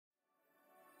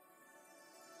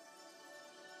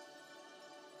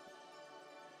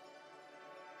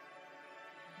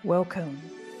Welcome,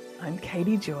 I'm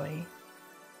Katie Joy,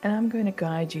 and I'm going to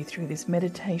guide you through this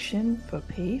meditation for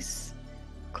peace,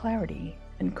 clarity,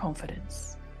 and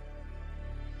confidence.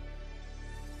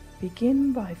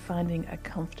 Begin by finding a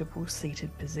comfortable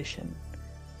seated position.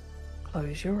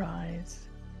 Close your eyes,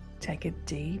 take a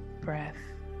deep breath,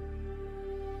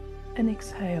 and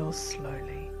exhale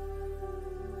slowly.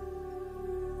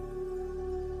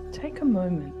 Take a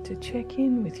moment to check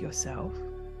in with yourself,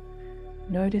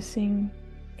 noticing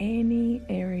any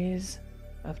areas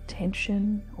of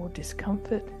tension or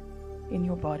discomfort in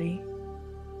your body.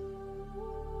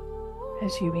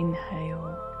 As you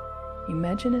inhale,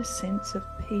 imagine a sense of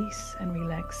peace and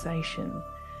relaxation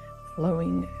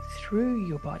flowing through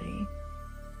your body,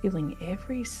 filling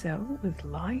every cell with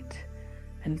light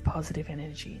and positive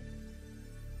energy.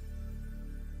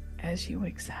 As you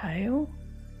exhale,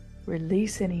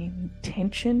 release any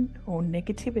tension or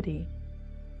negativity,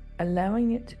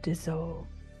 allowing it to dissolve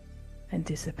and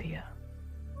disappear.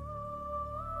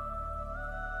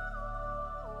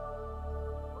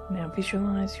 Now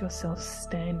visualize yourself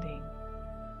standing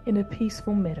in a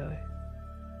peaceful meadow,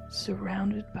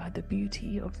 surrounded by the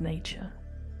beauty of nature.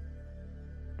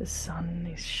 The sun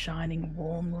is shining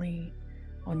warmly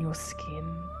on your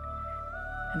skin,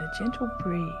 and a gentle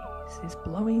breeze is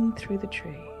blowing through the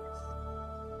trees.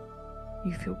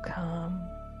 You feel calm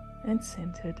and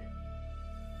centered,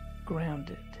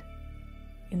 grounded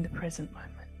in the present moment.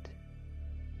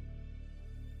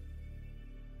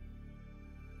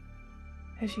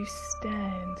 As you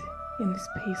stand in this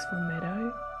peaceful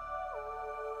meadow,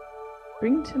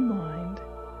 bring to mind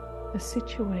a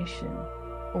situation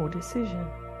or decision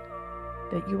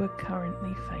that you are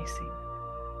currently facing.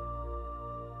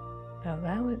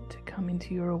 Allow it to come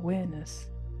into your awareness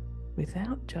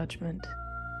without judgment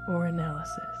or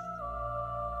analysis.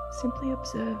 Simply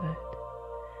observe it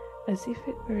as if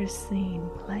it were a scene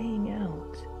playing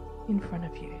out in front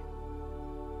of you.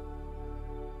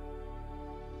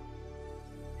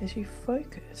 As you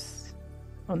focus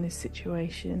on this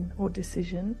situation or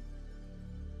decision,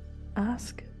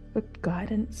 ask for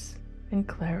guidance and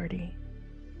clarity.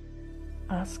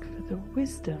 Ask for the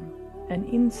wisdom and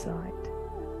insight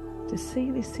to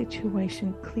see this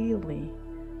situation clearly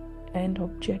and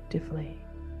objectively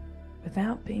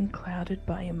without being clouded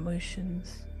by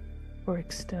emotions or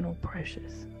external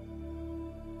pressures.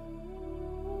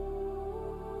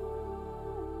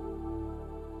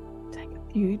 Take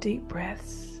a few deep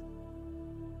breaths,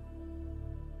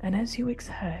 and as you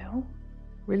exhale,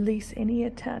 release any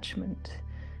attachment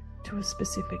to a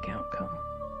specific outcome.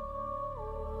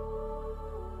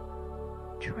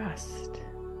 Trust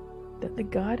that the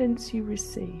guidance you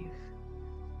receive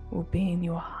will be in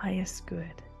your highest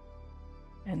good,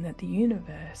 and that the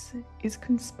universe is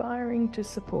conspiring to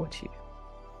support you.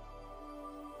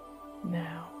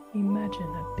 Now imagine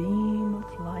a beam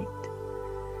of light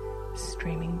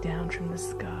streaming down from the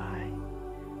sky,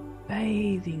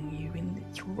 bathing you in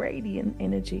its radiant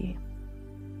energy.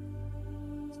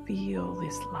 Feel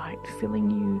this light filling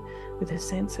you with a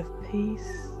sense of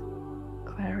peace,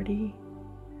 clarity,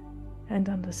 and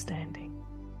understanding.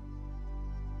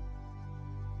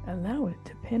 Allow it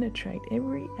to penetrate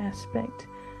every aspect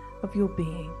of your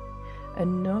being,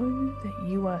 and know that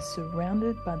you are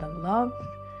surrounded by the love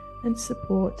and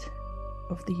support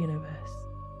of the universe.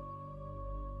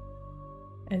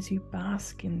 As you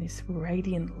bask in this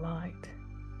radiant light,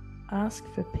 ask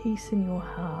for peace in your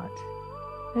heart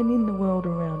and in the world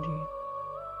around you.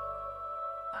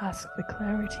 Ask for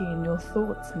clarity in your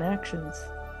thoughts and actions,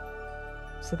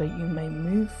 so that you may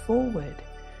move forward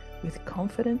with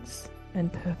confidence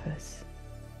and purpose.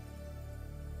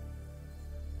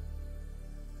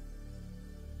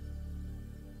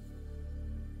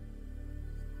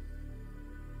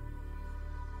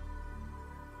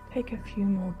 Take a few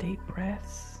more deep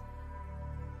breaths,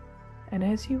 and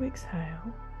as you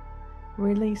exhale,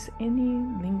 release any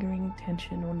lingering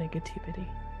tension or negativity.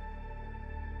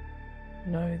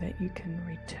 Know that you can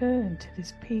return to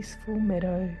this peaceful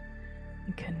meadow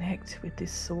and connect with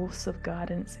this source of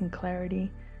guidance and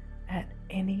clarity at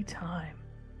any time.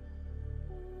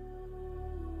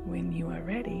 When you are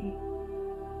ready,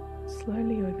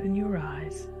 slowly open your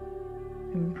eyes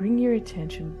and bring your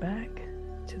attention back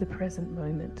to the present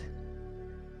moment.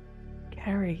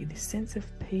 Carry this sense of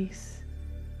peace,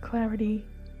 clarity,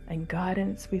 and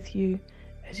guidance with you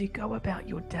as you go about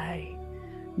your day,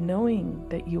 knowing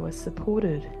that you are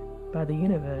supported by the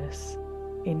universe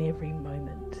in every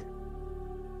moment.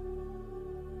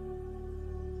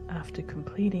 After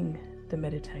completing the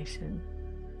meditation,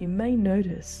 you may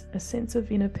notice a sense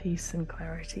of inner peace and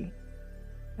clarity.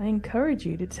 I encourage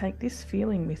you to take this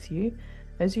feeling with you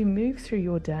as you move through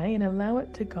your day and allow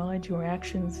it to guide your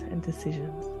actions and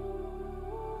decisions.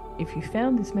 If you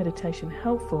found this meditation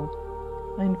helpful,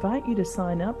 I invite you to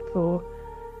sign up for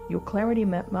your Clarity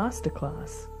Map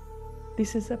Masterclass.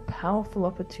 This is a powerful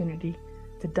opportunity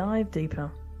to dive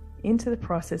deeper into the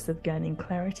process of gaining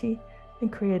clarity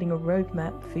and creating a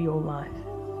roadmap for your life.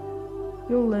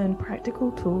 You'll learn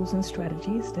practical tools and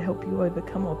strategies to help you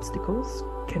overcome obstacles,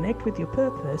 connect with your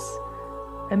purpose,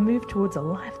 and move towards a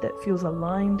life that feels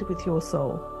aligned with your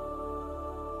soul.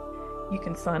 You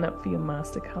can sign up for your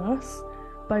masterclass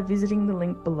by visiting the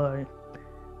link below.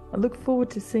 I look forward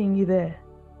to seeing you there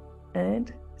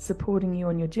and supporting you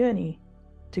on your journey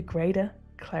to greater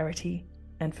clarity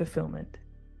and fulfillment.